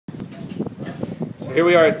Here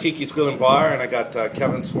we are at Tiki's Grill and Bar, and I got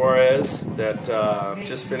Kevin Suarez that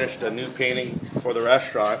just finished a new painting for the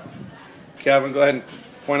restaurant. Kevin, go ahead and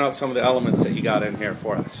point out some of the elements that you got in here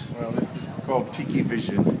for us. Well, this is called Tiki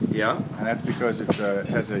Vision. Yeah? And that's because it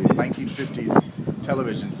has a 1950s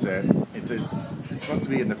television set. It's supposed to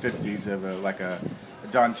be in the 50s of like a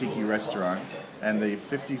Don Tiki restaurant. And the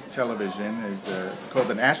 50s television is it's called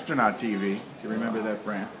an astronaut TV. Do you remember that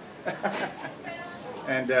brand?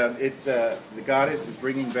 And the goddess is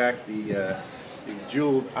bringing back the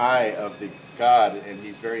jeweled eye of the god, and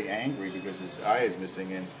he's very angry because his eye is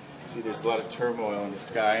missing. And you see there's a lot of turmoil in the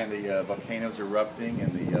sky, and the volcanoes are erupting,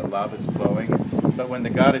 and the lava's flowing. But when the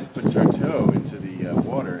goddess puts her toe into the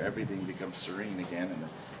water, everything becomes serene again, and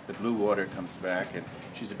the blue water comes back, and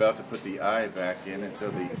she's about to put the eye back in, and so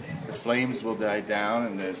the flames will die down,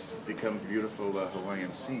 and become a beautiful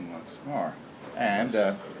Hawaiian scene once more. And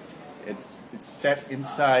it's set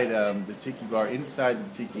inside the tiki bar, inside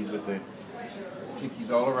the tikis, with the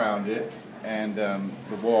tikis all around it, and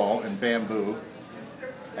the wall, and bamboo,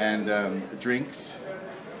 and drinks.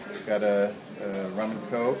 It's got a rum and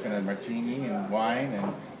coke, and a martini, and wine,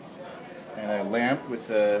 and a lamp with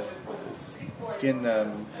a skin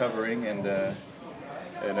covering, and a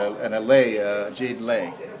lei, jade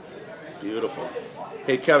lei. Beautiful.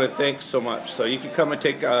 Hey Kevin, thanks so much. So you can come and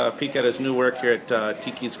take a peek at his new work here at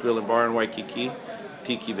Tiki's Grill and Bar in Waikiki,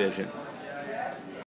 Tiki Vision.